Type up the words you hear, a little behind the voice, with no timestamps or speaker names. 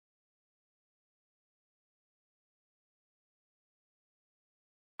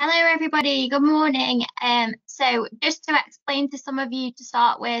Hello, everybody. Good morning. So just to explain to some of you to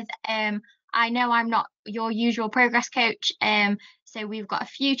start with, I know I'm not your usual progress coach. So we've got a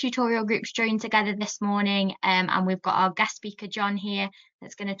few tutorial groups joined together this morning, and we've got our guest speaker John here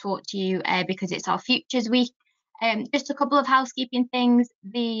that's going to talk to you because it's our Futures Week. Just a couple of housekeeping things.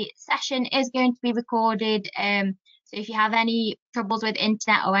 The session is going to be recorded. So if you have any troubles with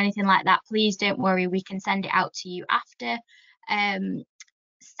internet or anything like that, please don't worry. We can send it out to you after.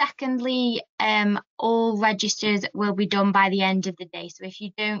 Secondly, all registers will be done by the end of the day. So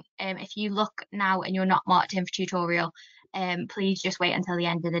if you look now and you're not marked in for tutorial, please just wait until the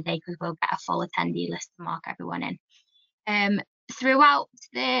end of the day because we'll get a full attendee list to mark everyone in. Throughout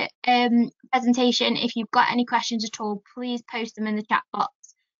the presentation, if you've got any questions at all, please post them in the chat box.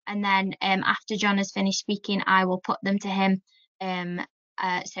 And then after John has finished speaking, I will put them to him.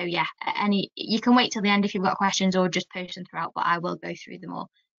 So yeah, you can wait till the end if you've got questions or just post them throughout, but I will go through them all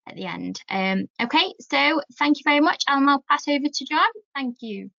at the end. Okay, so thank you very much. I'll now pass over to John. Thank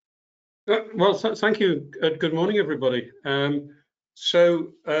you. Well, thank you. Good morning, everybody. My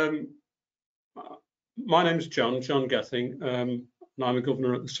name's John Gething, and I'm a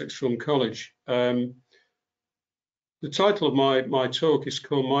governor at the Sixth Form College. The title of my talk is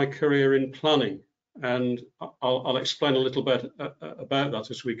called My Career in Planning, and I'll explain a little bit about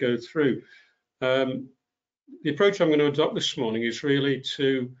that as we go through. The approach I'm going to adopt this morning is really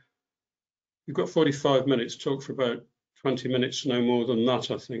we've got 45 minutes, talk for about 20 minutes, no more than that,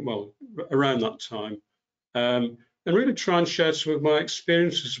 I think, well, around that time, and really try and share some of my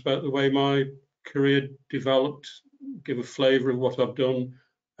experiences about the way my career developed, give a flavour of what I've done,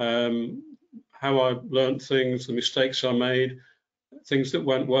 how I learned things, the mistakes I made, things that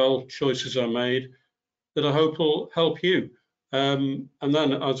went well, choices I made, that I hope will help you. And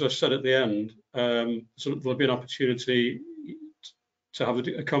then, as I said at the end, there'll be an opportunity to have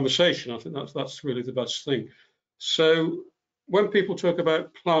a conversation. I think that's really the best thing. So when people talk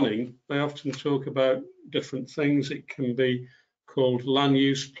about planning, they often talk about different things. It can be called land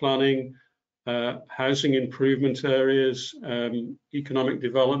use planning, housing improvement areas, economic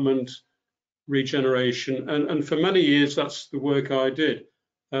development, regeneration, and for many years that's the work I did.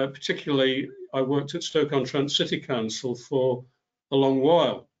 Particularly, I worked at Stoke-on-Trent City Council for a long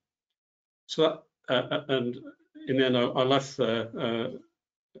while. So that, and in the end, I left there a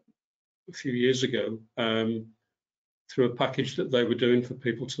few years ago through a package that they were doing for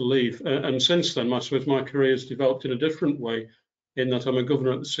people to leave. And since then, I suppose my career has developed in a different way, in that I'm a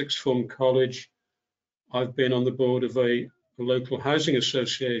governor at the Sixth Form College. I've been on the board of a local housing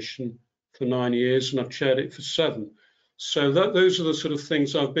association for 9 years, and I've chaired it for 7. So those are the sort of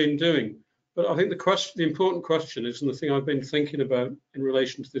things I've been doing. But I think the important question is, and the thing I've been thinking about in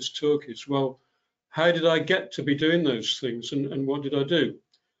relation to this talk is, well, how did I get to be doing those things, and what did I do?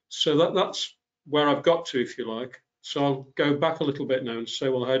 So that's where I've got to, if you like. So I'll go back a little bit now and say,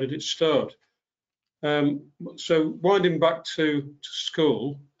 well, how did it start? So winding back to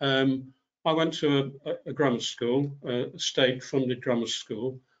school, I went to a grammar school, a state-funded grammar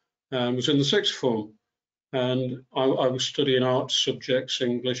school, and was in the Sixth Form. And I was studying arts subjects,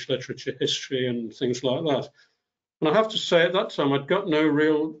 English, literature, history, and things like that. And I have to say, at that time, I'd got no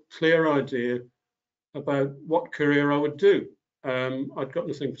real clear idea about what career I would do. I'd got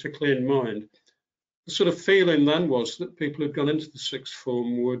nothing particularly in mind. The sort of feeling then was that people who'd gone into the Sixth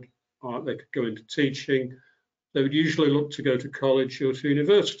Form they could go into teaching. They would usually look to go to college or to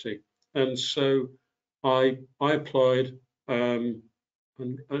university. And so I applied and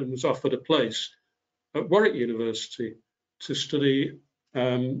was offered a place at Warwick University to study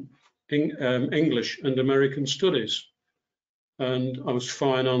English and American Studies. And I was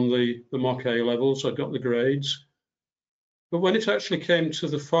fine on the mock A levels. I got the grades. But when it actually came to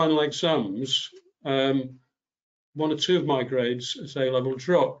the final exams, 1 or 2 of my grades at A level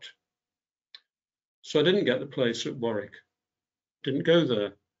dropped. So I didn't get the place at Warwick, didn't go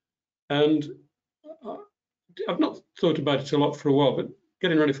there. And I've not thought about it a lot for a while, but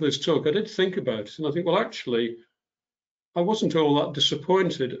getting ready for this talk, I did think about it. And I think, well, actually, I wasn't all that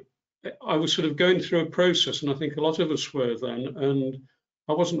disappointed. I was sort of going through a process, and I think a lot of us were then, and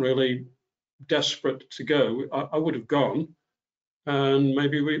I wasn't really desperate to go. I would have gone, and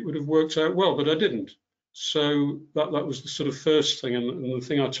maybe it would have worked out well, but I didn't. So that was the sort of first thing, and the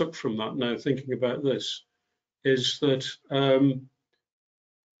thing I took from that now, thinking about this, is that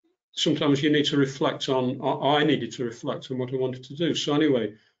sometimes you need to reflect on, I needed to reflect on what I wanted to do. So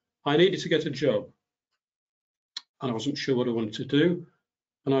anyway, I needed to get a job, and I wasn't sure what I wanted to do.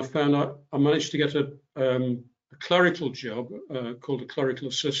 And I found I managed to get a clerical job called a clerical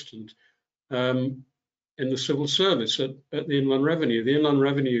assistant in in the civil service at the Inland Revenue. The Inland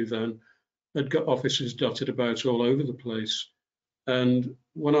Revenue then had got offices dotted about all over the place. And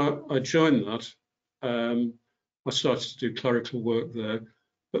when I joined that, I started to do clerical work there,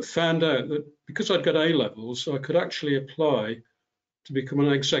 but found out that because I'd got A-levels, I could actually apply to become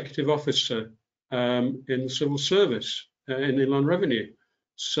an executive officer in the civil service in the Inland Revenue.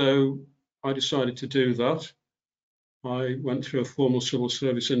 So I decided to do that. I went through a formal civil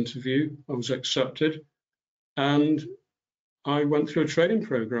service interview. I was accepted, and I went through a training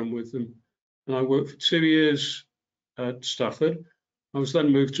program with them. And I worked for 2 years at Stafford. I was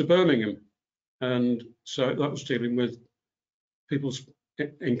then moved to Birmingham, and so that was dealing with people's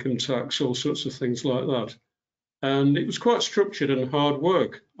income tax, all sorts of things like that. And it was quite structured and hard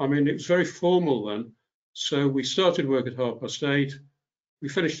work. I mean, it was very formal then. So we started work at 8:30. We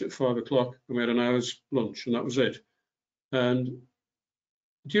finished at 5 o'clock, and we had an hour's lunch, and that was it. And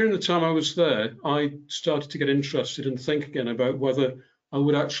during the time I was there, I started to get interested and think again about whether I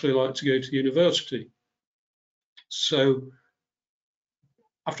would actually like to go to university. So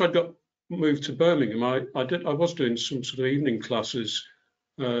after I got moved to Birmingham, I was doing some sort of evening classes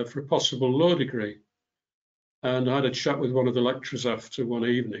for a possible law degree. And I had a chat with one of the lecturers after one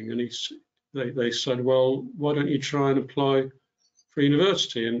evening, and they said, well, why don't you try and apply for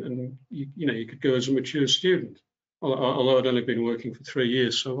university? And you could go as a mature student. Although I'd only been working for 3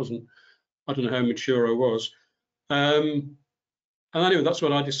 years, so I don't know how mature I was. And anyway, that's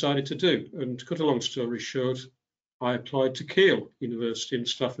what I decided to do. And to cut a long story short, I applied to Keele University in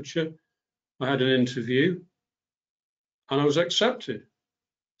Staffordshire. I had an interview, and I was accepted.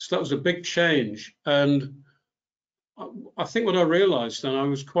 So that was a big change. And I think what I realised then, I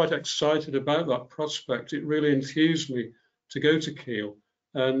was quite excited about that prospect. It really enthused me to go to Keele.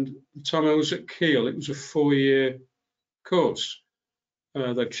 And the time I was at Keele, it was a 4-year course.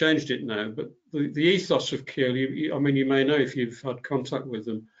 They've changed it now, but the ethos of Keele, I mean, you may know if you've had contact with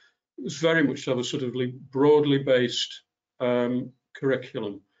them, it was very much to have a sort of broadly based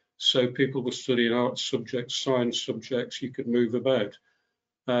curriculum. So people were studying arts subjects, science subjects, you could move about.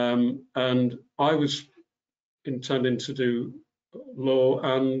 And I was intending to do law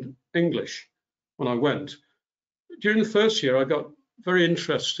and English when I went. During the first year, I got very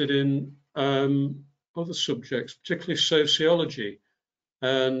interested in other subjects, particularly sociology.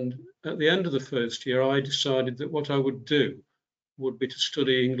 And at the end of the first year, I decided that what I would do would be to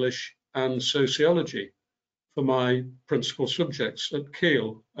study English and sociology for my principal subjects at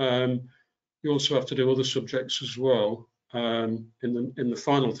Keele. You also have to do other subjects as well in the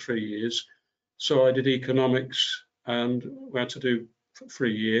final 3 years. So I did economics, and we had to do for a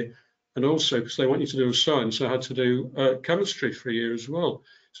year. And also, because they want you to do science, I had to do chemistry for a year as well.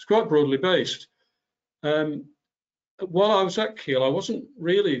 It's quite broadly based. While I was at Keele, I wasn't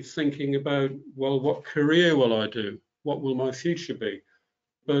really thinking about, well, what career will I do? What will my future be?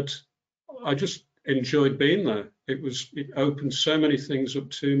 But I just enjoyed being there. It opened so many things up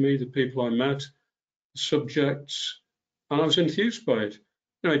to me, the people I met, the subjects, and I was enthused by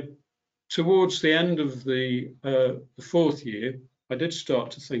it. Towards the end of the 4th year, I did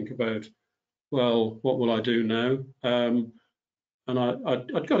start to think about, well, what will I do now? And I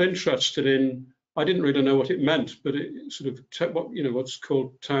got interested in, I didn't really know what it meant, but it sort of what's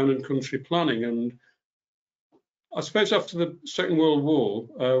called town and country planning. And I suppose after the Second World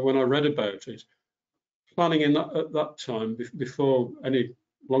War, when I read about it, planning at that time,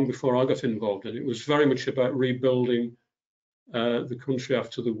 long before I got involved in it, was very much about rebuilding the country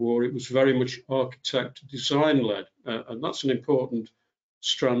after the war. It was very much architect design led, and that's an important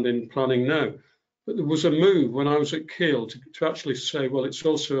strand in planning now. But there was a move when I was at Keele to actually say, well, it's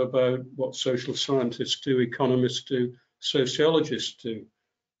also about what social scientists do, economists do, sociologists do.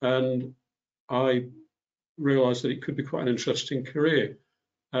 And I realised that it could be quite an interesting career.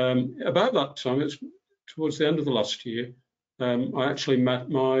 About that time, it's towards the end of the last year, I actually met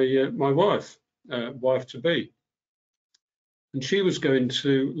my wife, wife-to-be. And she was going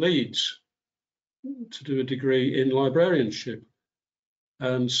to Leeds to do a degree in librarianship.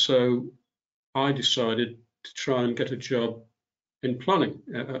 And so I decided to try and get a job in planning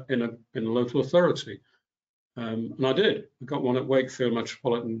in a local authority. And I did. I got one at Wakefield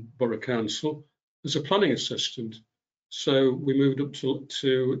Metropolitan Borough Council as a planning assistant. So we moved up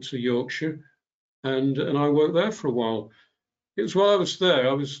to Yorkshire, and I worked there for a while. It was while I was there,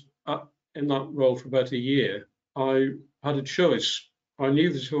 I was in that role for about a year. I had a choice. I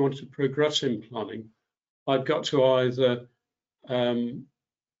knew that if I wanted to progress in planning, I'd got to either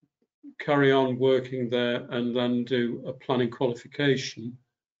carry on working there and then do a planning qualification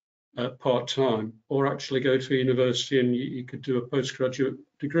part-time, or actually go to university and you could do a postgraduate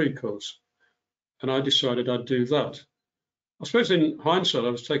degree course. and I decided I'd do that. I suppose in hindsight, I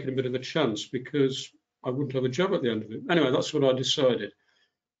was taking a bit of a chance because I wouldn't have a job at the end of it. Anyway, that's what I decided.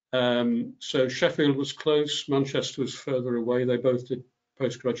 So Sheffield was close, Manchester was further away. They both did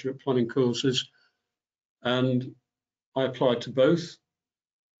postgraduate planning courses, and I applied to both.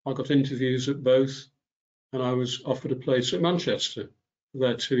 I got interviews at both, and I was offered a place at Manchester for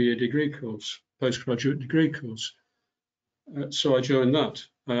their 2-year degree course, postgraduate degree course. So I joined that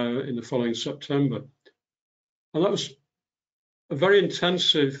in the following September. And that was a very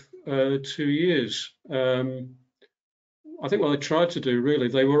intensive 2 years. I think what they tried to do, really,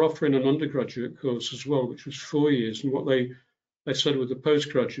 they were offering an undergraduate course as well, which was 4 years. And what they said with the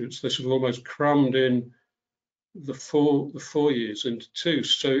postgraduates, they sort of almost crammed in the four years into 2.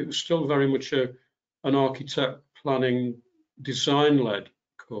 So it was still very much an architect planning design-led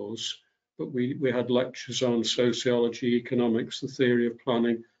course, but we had lectures on sociology, economics, the theory of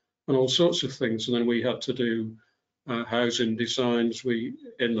planning, and all sorts of things. And then we had to do housing designs.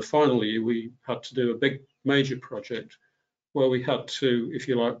 In the final year, we had to do a big major project where we had to, if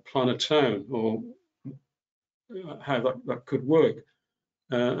you like, plan a town, or how that could work.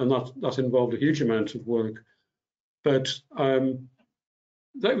 And that involved a huge amount of work. But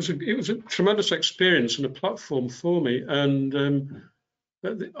it was a tremendous experience and a platform for me. And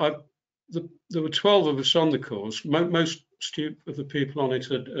there were 12 of us on the course. Most of the people on it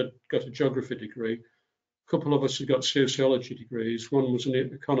had got a geography degree. A couple of us had got sociology degrees. One was an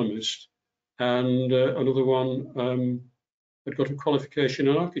economist, and another one had got a qualification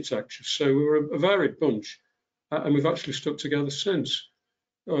in architecture. So we were a varied bunch, and we've actually stuck together since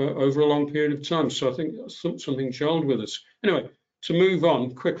over a long period of time. So I think something gelled with us. Anyway, to move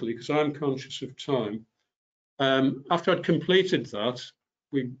on quickly, because I'm conscious of time, after I'd completed that,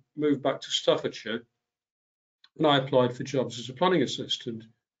 we moved back to Staffordshire, and I applied for jobs as a planning assistant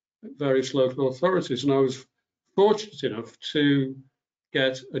at various local authorities. And I was fortunate enough to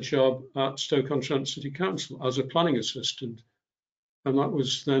get a job at Stoke-on-Trent City Council as a planning assistant. And that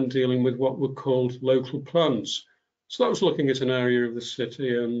was then dealing with what were called local plans. So that was looking at an area of the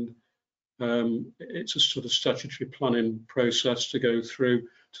city, and it's a sort of statutory planning process to go through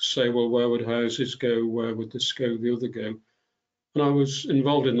to say, well, where would houses go? Where would this go? The other go? And I was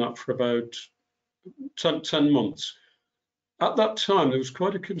involved in that for about 10 months. At that time, there was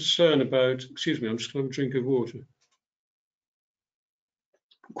quite a concern about, excuse me, I'm just going to have a drink of water.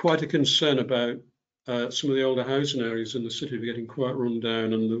 Quite a concern about some of the older housing areas in the city were getting quite run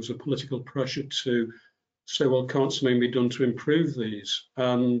down, and there was a political pressure to say, well, can't something be done to improve these?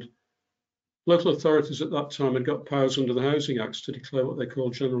 And local authorities at that time had got powers under the Housing Acts to declare what they call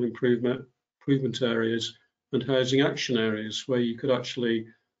general improvement areas and housing action areas, where you could actually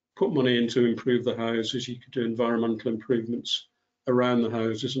put money in to improve the houses. You could do environmental improvements around the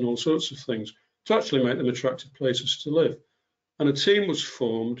houses and all sorts of things to actually make them attractive places to live. And a team was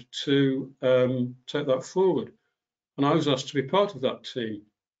formed to take that forward. And I was asked to be part of that team.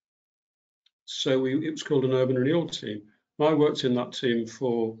 So it was called an urban renewal team. I worked in that team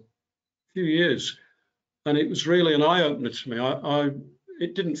for a few years, and it was really an eye-opener to me.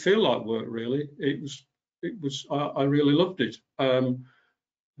 It didn't feel like work, really. I really loved it.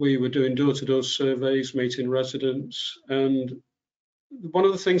 We were doing door-to-door surveys, meeting residents, and one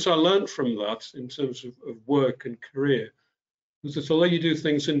of the things I learned from that in terms of work and career was that although you do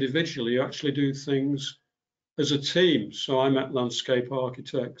things individually, you actually do things as a team. So I met landscape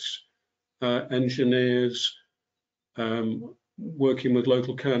architects, engineers, working with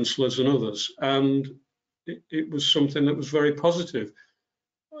local councillors and others, and it was something that was very positive.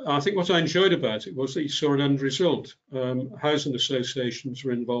 I think what I enjoyed about it was that you saw an end result. Housing associations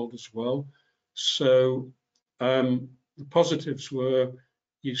were involved as well. So the positives were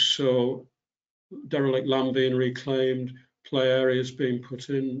you saw derelict land being reclaimed, play areas being put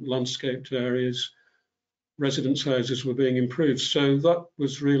in, landscaped areas, residence houses were being improved. So that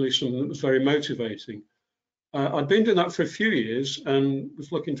was really something that was very motivating. I'd been doing that for a few years and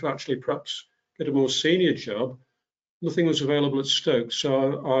was looking to actually perhaps get a more senior job. Nothing was available at Stoke,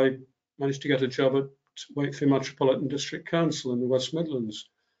 so I managed to get a job at Wakefield Metropolitan District Council in the West Midlands,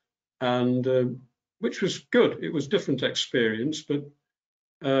 and which was good. It was a different experience, but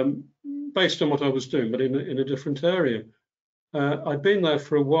based on what I was doing, but in a different area. I'd been there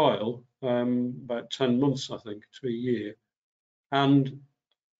for a while, about 10 months, I think, to a year, and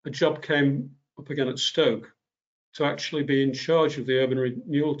a job came up again at Stoke to actually be in charge of the urban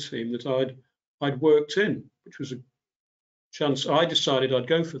renewal team that I'd worked in, which was a chance. I decided I'd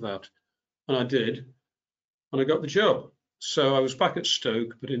go for that, and I did, and I got the job. So I was back at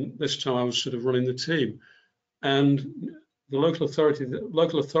Stoke, but this time I was sort of running the team, and the local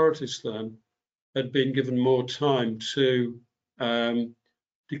authorities then had been given more time to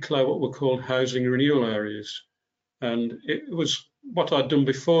declare what were called housing renewal areas. And it was what I'd done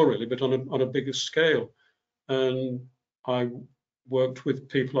before, really, but on a bigger scale. And I worked with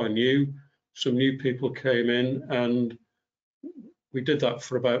people I knew. Some new people came in, and we did that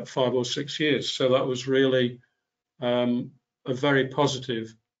for about 5 or 6 years. So that was really a very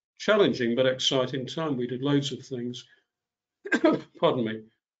positive, challenging, but exciting time. We did loads of things. Pardon me.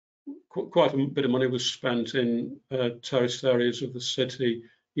 Quite a bit of money was spent in terraced areas of the city,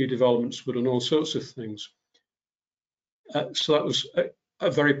 new developments were done, all sorts of things. So that was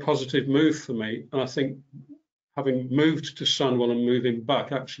a very positive move for me. And I think having moved to Sandwell and moving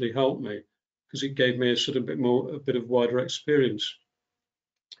back actually helped me, because it gave me a bit of wider experience.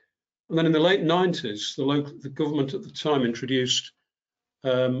 And then in the late 90s, the government at the time introduced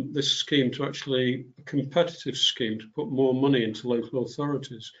this scheme to actually a competitive scheme to put more money into local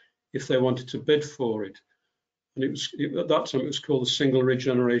authorities if they wanted to bid for it. And at that time, it was called the Single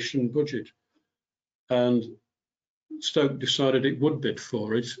Regeneration Budget. And Stoke decided it would bid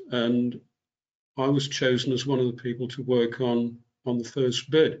for it, and I was chosen as one of the people to work on the first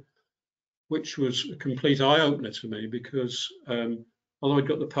bid, which was a complete eye-opener to me, because although I'd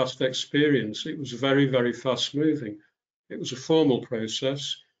got the past experience, it was very, very fast-moving. It was a formal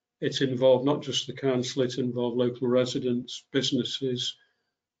process. It involved not just the council, it involved local residents, businesses.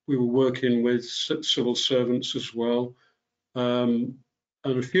 We were working with civil servants as well. And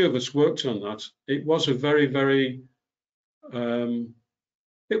a few of us worked on that. It was a very, very,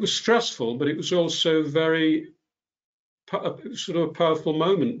 it was stressful, but it was also very, sort of a powerful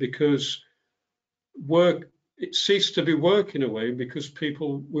moment, because it ceased to be work in a way, because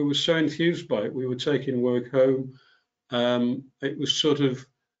we were so enthused by it. We were taking work home. It was sort of,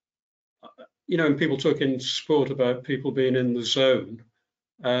 and people talk in sport about people being in the zone.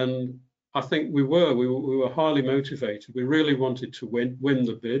 And I think we were highly motivated. We really wanted to win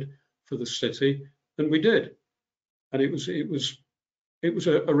the bid for the city, and we did. And it was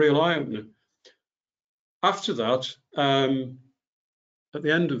a real eye-opener. After that, at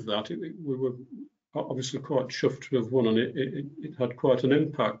the end of that, we were obviously quite chuffed to have won, and it had quite an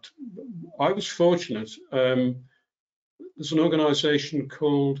impact. I was fortunate. There's an organisation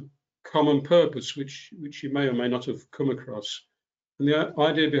called Common Purpose, which you may or may not have come across. And the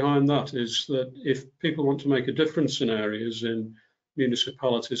idea behind that is that if people want to make a difference in areas, in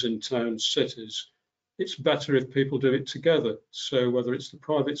municipalities, in towns, cities, it's better if people do it together. So whether it's the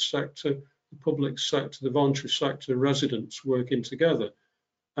private sector, the public sector, the voluntary sector, residents working together.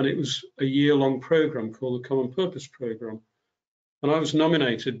 And it was a year-long programme called the Common Purpose Programme. And I was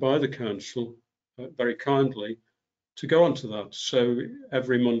nominated by the council, very kindly, to go on to that. So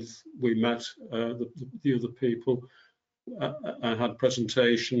every month we met the other people. I had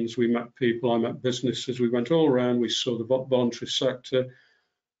presentations, we met people, I met businesses, we went all around, we saw the voluntary sector,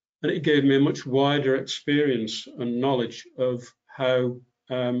 and it gave me a much wider experience and knowledge of how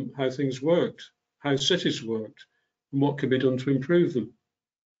things worked, how cities worked, and what could be done to improve them.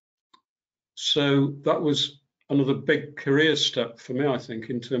 So that was another big career step for me, I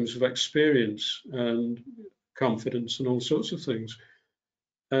think, in terms of experience and confidence and all sorts of things.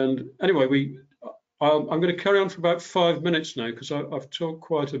 And anyway, I'm going to carry on for about 5 minutes now, because I've talked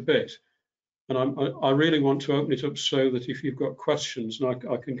quite a bit, and I really want to open it up so that if you've got questions, and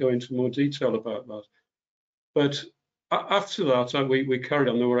I can go into more detail about that. But after that, we carried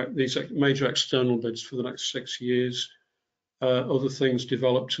on. There were these major external bids for the next 6 years. Other things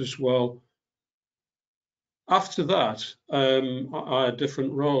developed as well. After that, I had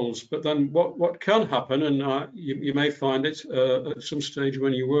different roles. But then what can happen, and you may find it at some stage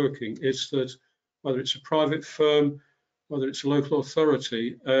when you're working, is that whether it's a private firm, whether it's a local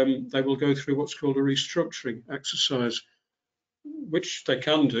authority, they will go through what's called a restructuring exercise, which they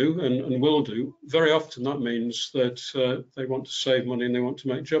can do and will do. Very often that means that they want to save money and they want to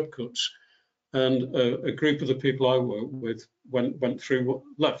make job cuts. And a group of the people I worked with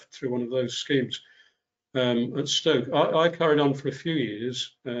left through one of those schemes at Stoke. I carried on for a few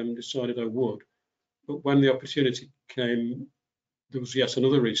years and decided I would. But when the opportunity came, there was yet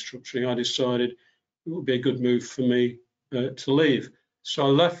another restructuring. I decided it would be a good move for me to leave. So I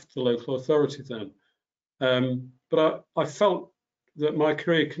left the local authority then. But I felt that my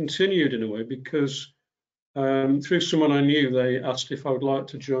career continued in a way, because through someone I knew, they asked if I would like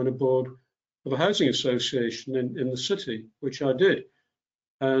to join a board of a housing association in the city, which I did.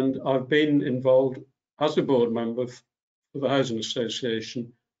 And I've been involved as a board member of a housing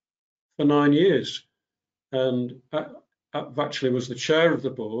association for 9 years. And I actually was the chair of the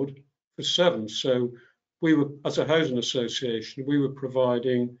board for 7. So we were, as a housing association, we were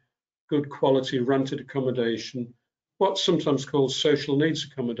providing good quality rented accommodation, what's sometimes called social needs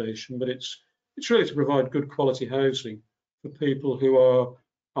accommodation, but it's really to provide good quality housing for people who are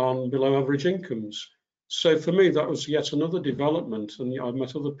on below average incomes. So for me, that was yet another development, and I've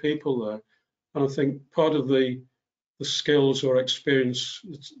met other people there, and I think part of the skills or experience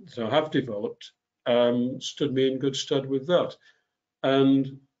that I have developed stood me in good stead with that.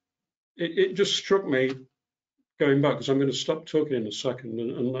 And it just struck me, going back, because I'm going to stop talking in a second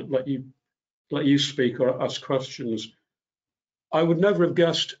and let you speak or ask questions. I would never have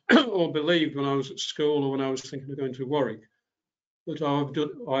guessed or believed when I was at school or when I was thinking of going to Warwick that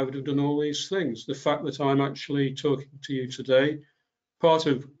I would have done all these things. The fact that I'm actually talking to you today, part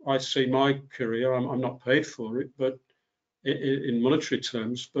of, I see my career, I'm not paid for it, but in monetary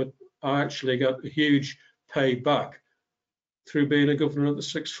terms, but I actually got a huge pay back through being a governor at the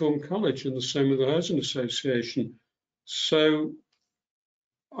Sixth Form College, and the same with the Housing Association. So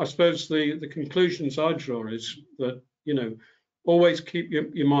I suppose the conclusions I draw is that, always keep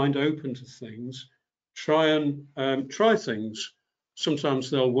your mind open to things. Try and try things. Sometimes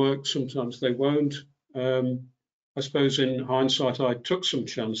they'll work, sometimes they won't. I suppose in hindsight, I took some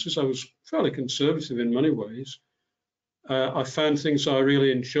chances. I was fairly conservative in many ways. I found things I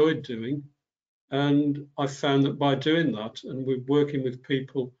really enjoyed doing. And I found that by doing that and with working with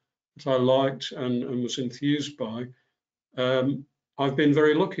people that I liked and was enthused by, I've been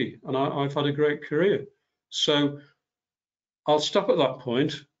very lucky and I've had a great career. So I'll stop at that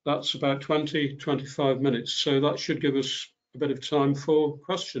point. That's about 20, 25 minutes. So that should give us a bit of time for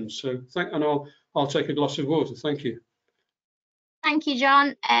questions. So and I'll take a glass of water. Thank you. Thank you,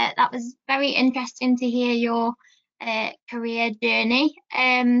 John. That was very interesting to hear your career journey.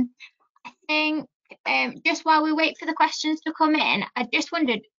 I think just while we wait for the questions to come in, I just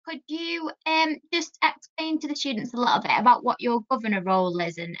wondered, could you just explain to the students a little bit about what your governor role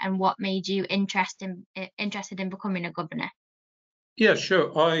is and what made you interested in becoming a governor? Yeah, sure.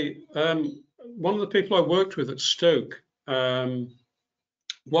 One of the people I worked with at Stoke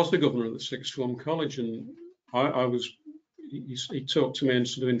was the governor of the Sixth Form College, and he talked to me and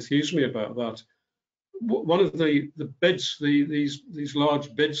sort of enthused me about that. One of the bids, these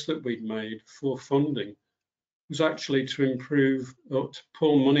large bids that we'd made for funding, was actually to improve or to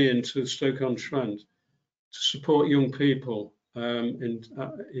pull money into Stoke-on-Trent to support young people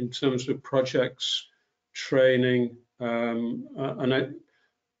in terms of projects, training, and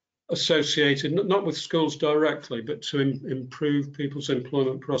associated not with schools directly, but to improve people's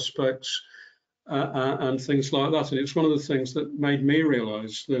employment prospects and things like that. And it's one of the things that made me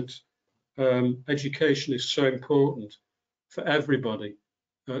realise that education is so important for everybody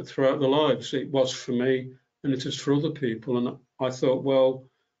throughout their lives. It was for me, and it is for other people. And I thought, well,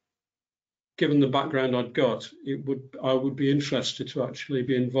 given the background I'd got, I would be interested to actually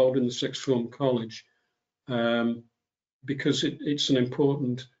be involved in the Sixth Form College because it's an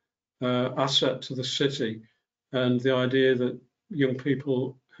important asset to the city, and the idea that young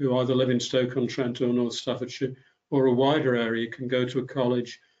people who either live in Stoke-on-Trent or North Staffordshire or a wider area can go to a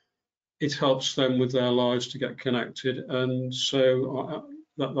college, it helps them with their lives to get connected. And so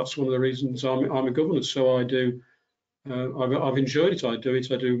that's one of the reasons I'm a governor. So I do. I've enjoyed it. I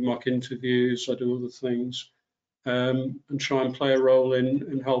do mock interviews. I do other things, and try and play a role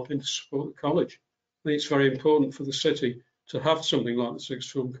in helping to support the college. I think it's very important for the city to have something like the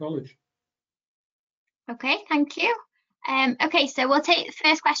Sixth Form College. Okay, thank you. Okay, so we'll take the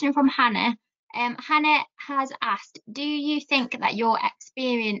first question from Hannah. Hannah has asked, do you think that your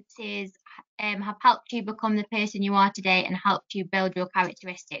experiences have helped you become the person you are today and helped you build your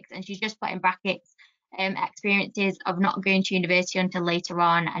characteristics? And she's just put in brackets experiences of not going to university until later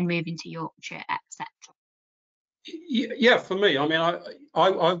on and moving to Yorkshire, etc. Yeah, for me, I mean,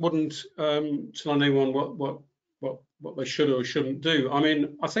 I wouldn't tell anyone what they should or shouldn't do. I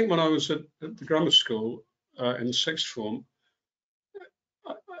mean, I think when I was at the grammar school in the sixth form,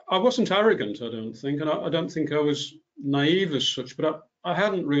 I wasn't arrogant, I don't think, and I don't think I was naive as such, but I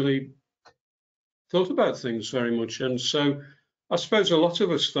hadn't really thought about things very much. And so I suppose a lot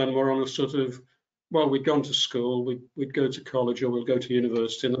of us then were on a sort of, well, we'd gone to school, we'd go to college or we'll go to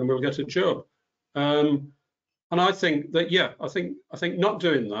university and then we'll get a job. And I think that, yeah, I think not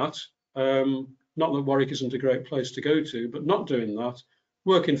doing that, not that Warwick isn't a great place to go to, but not doing that,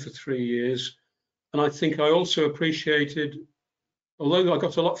 working for 3 years. And I think I also appreciated, although I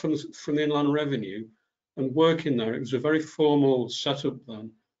got a lot from the Inland Revenue and working there, it was a very formal setup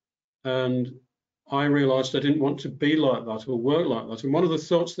then. And I realised I didn't want to be like that or work like that. And one of the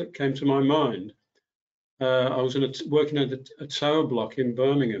thoughts that came to my mind, I was working at a tower block in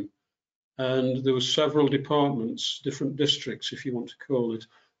Birmingham, and there were several departments, different districts, if you want to call it,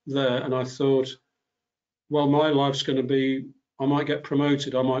 there, and I thought, well, my life's going to be, I might get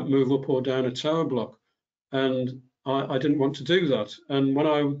promoted, I might move up or down a tower block, and I didn't want to do that. And when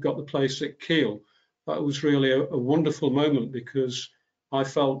I got the place at Kiel, that was really a wonderful moment, because I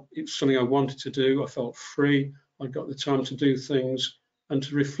felt it's something I wanted to do. I felt free. I got the time to do things and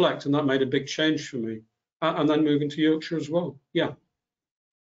to reflect, and that made a big change for me. And then moving to Yorkshire as well. Yeah.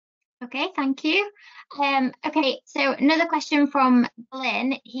 Okay, thank you. Okay, so another question from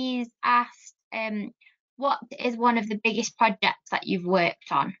Glenn. He's asked, what is one of the biggest projects that you've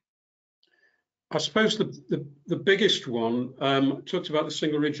worked on? I suppose the biggest one, talked about the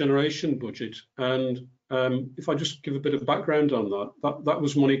single regeneration budget, and if I just give a bit of background on that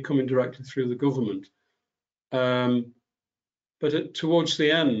was money coming directly through the government. But towards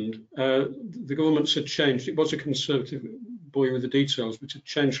the end, the governments had changed. It was a Conservative, boy with the details, but it had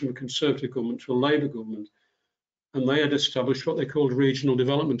changed from a Conservative government to a Labour government, and they had established what they called regional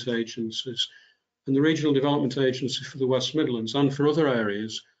development agencies. And the regional development agency for the West Midlands and for other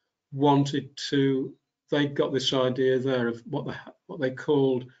areas wanted to, they got this idea there of what they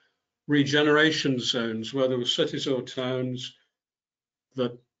called regeneration zones, where there were cities or towns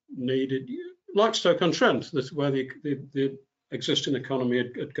that needed, like Stoke-on-Trent, where the existing economy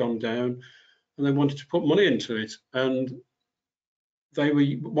had gone down, and they wanted to put money into it. And they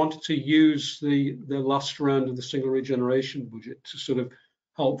wanted to use the last round of the single regeneration budget to sort of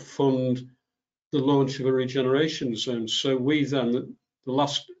help fund the launch of a regeneration zone. So we then, the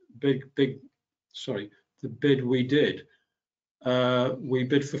last the bid we did, we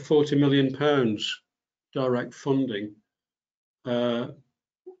bid for £40 million direct funding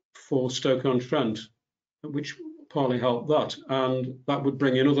for Stoke-on-Trent, which partly helped that, and that would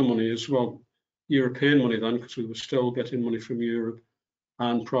bring in other money as well, European money then, because we were still getting money from Europe,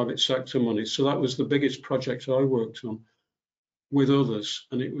 and private sector money. So that was the biggest project I worked on with others,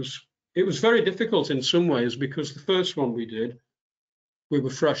 and it was very difficult in some ways, because the first one we did, we were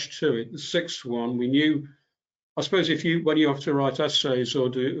fresh to it. The sixth one, we knew, I suppose, when you have to write essays or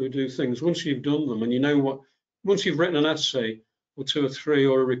do things, once you've done them and you know once you've written an essay or two or three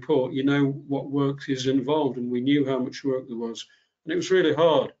or a report, you know what work is involved, and we knew how much work there was, and it was really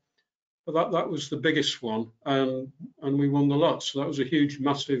hard. But that was the biggest one, and we won the lot. So that was a huge,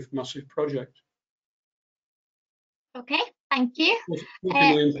 massive project. Okay, thank you.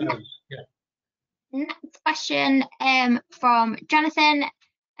 £40 million. Yeah. Next question from Jonathan.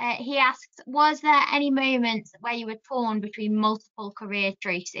 He asks, was there any moments where you were torn between multiple career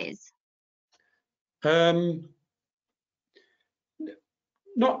choices? Not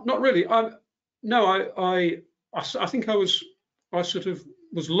really. I think I sort of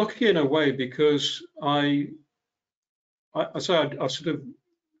was lucky in a way, because I sort of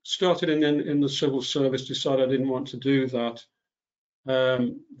started in the civil service, decided I didn't want to do that.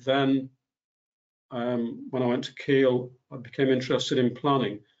 Then when I went to Kiel, I became interested in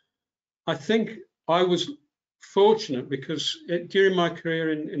planning. I think I was fortunate, because during my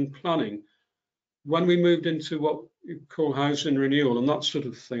career in planning, when we moved into what you call housing renewal and that sort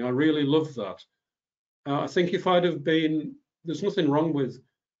of thing, I really loved that. I think if I'd have been, there's nothing wrong with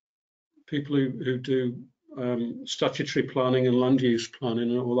people who do statutory planning and land use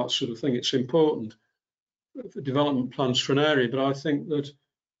planning and all that sort of thing. It's important for development plans for an area, but I think that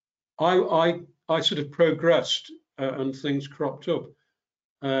I sort of progressed and things cropped up.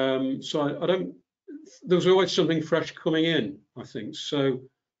 So I don't, there was always something fresh coming in, I think. So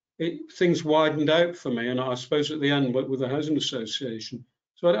things widened out for me, and I suppose at the end with the housing association.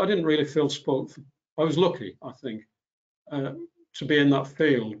 So I didn't really feel spoilt. I was lucky, I think, to be in that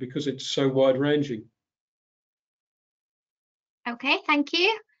field, because it's so wide ranging. Okay, thank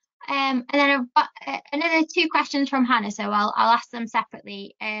you. And then I've got another two questions from Hannah, so I'll ask them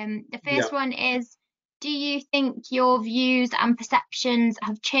separately. The first one is, do you think your views and perceptions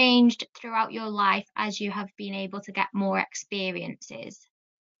have changed throughout your life as you have been able to get more experiences?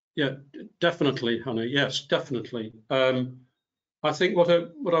 Yeah, definitely, Hannah. Yes, definitely. I think what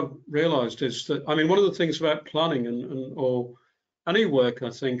I've realised is that, I mean, one of the things about planning or any work, I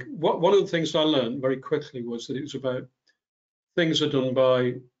think, one of the things I learned very quickly was that it was about things are done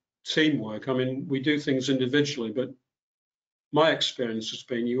by teamwork. I mean, we do things individually, but my experience has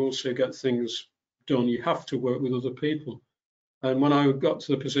been you also get things done. You have to work with other people. And when I got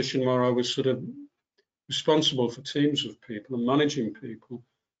to the position where I was sort of responsible for teams of people and managing people,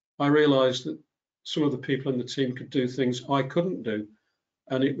 I realised that some of the people in the team could do things I couldn't do.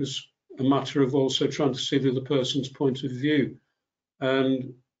 And it was a matter of also trying to see the other person's point of view.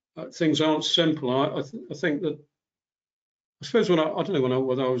 And things aren't simple. I think that, I suppose when I don't know,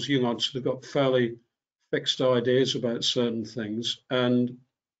 when I was young, I'd sort of got fairly fixed ideas about certain things. And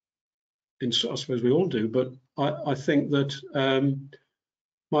I suppose we all do, but I think that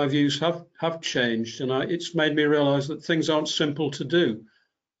my views have changed, and it's made me realise that things aren't simple to do.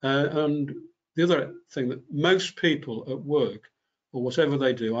 And the other thing, that most people at work or whatever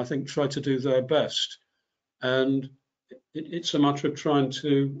they do, I think, try to do their best, and it's a matter of trying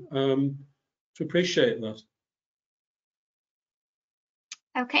to appreciate that.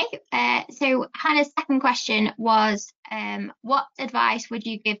 Okay, so Hannah's second question was, what advice would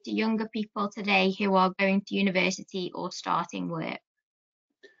you give to younger people today who are going to university or starting work?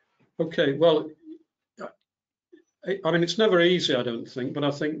 Okay, well, I mean, it's never easy, I don't think, but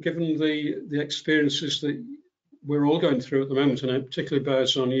I think given the experiences that we're all going through at the moment, and it particularly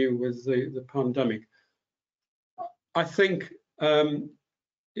bears on you with the pandemic, I think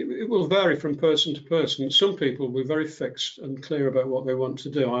it will vary from person to person. Some people will be very fixed and clear about what they want to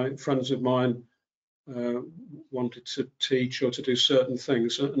do. Friends of mine wanted to teach or to do certain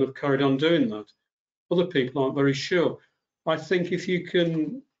things and have carried on doing that. Other people aren't very sure. I think if you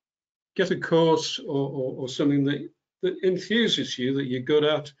can get a course or something that enthuses you, that you're good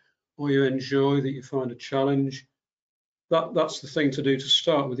at, or you enjoy, that you find a challenge, that's the thing to do to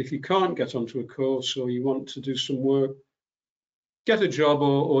start with. If you can't get onto a course or you want to do some work, get a job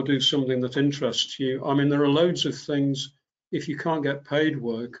or do something that interests you. I mean, there are loads of things. If you can't get paid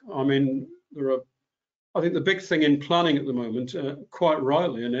work, I mean, I think the big thing in planning at the moment, quite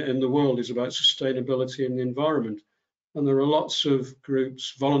rightly, in the world, is about sustainability and the environment. And there are lots of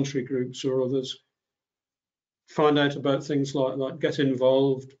groups, voluntary groups or others, find out about things like that, get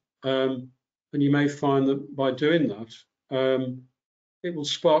involved, and you may find that by doing that, it will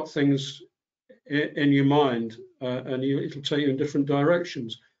spark things in your mind, and it'll take you in different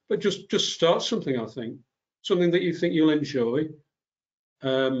directions. But just start something, I think, something that you think you'll enjoy.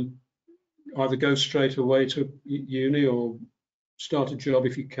 Either go straight away to uni or start a job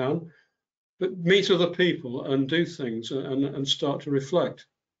if you can, but meet other people and do things and start to reflect.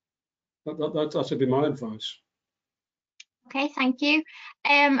 That'd be my advice. Okay, thank you.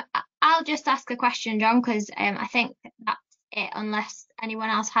 I'll just ask a question, John, because I think that's it. Unless anyone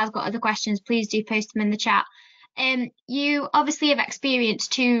else has got other questions, please do post them in the chat. You obviously have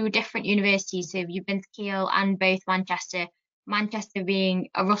experienced two different universities, so you've been to Keele and both Manchester. Manchester being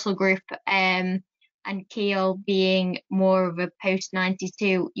a Russell Group, and Keele being more of a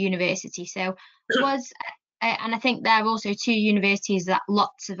post-92 university. So was, and I think there are also two universities that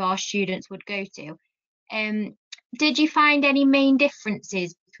lots of our students would go to. Did you find any main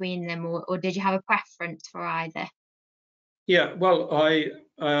differences between them, or did you have a preference for either? Yeah, well, I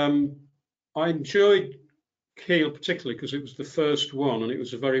enjoyed Keele particularly because it was the first one and it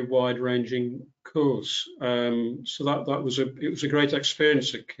was a very wide-ranging course. So that was it was a great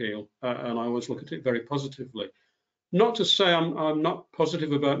experience at Keele, and I always look at it very positively. Not to say I'm not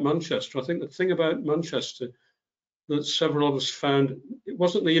positive about Manchester. I think the thing about Manchester that several of us found, it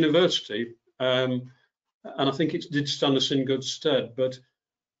wasn't the university, and I think it did stand us in good stead. But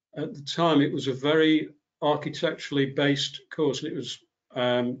at the time, it was a very architecturally based course, and it was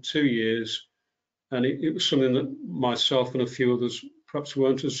 2 years, and it was something that myself and a few others perhaps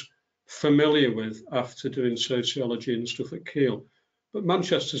weren't as familiar with after doing sociology and stuff at Keele. But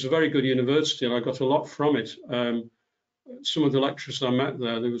Manchester's a very good university, and I got a lot from it. Some of the lecturers I met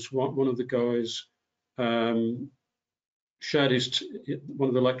there was one of the guys one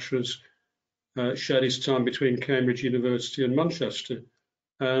of the lecturers shared his time between Cambridge University and Manchester,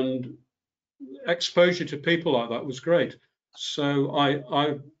 and exposure to people like that was great. So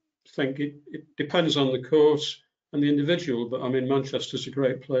I think it depends on the course and the individual, but I mean, Manchester's a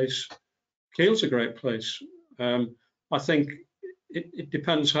great place. Keele's a great place. I think it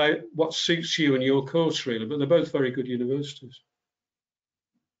depends what suits you and your course really, but they're both very good universities.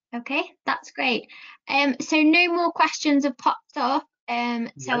 Okay, that's great. So no more questions have popped up.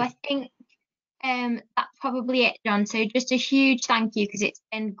 So I think that's probably it, John. So just a huge thank you, because it's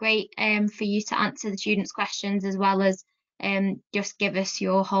been great for you to answer the students' questions as well as just give us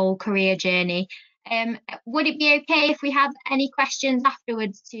your whole career journey. Would it be okay if we have any questions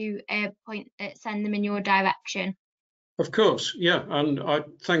afterwards to send them in your direction? Of course, yeah, and I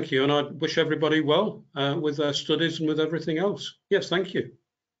thank you, and I wish everybody well with their studies and with everything else. Yes, thank you.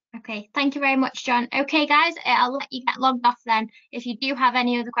 Okay, thank you very much, John. Okay, guys, I'll let you get logged off then. If you do have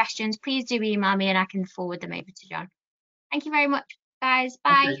any other questions, please do email me and I can forward them over to John. Thank you very much, guys.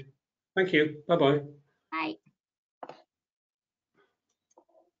 Bye. Okay. Thank you. Bye-bye. Bye.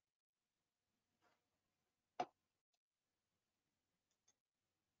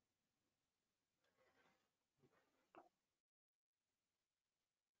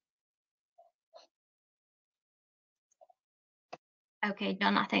 Okay,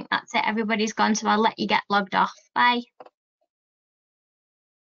 John, I think that's it. Everybody's gone, so I'll let you get logged off. Bye.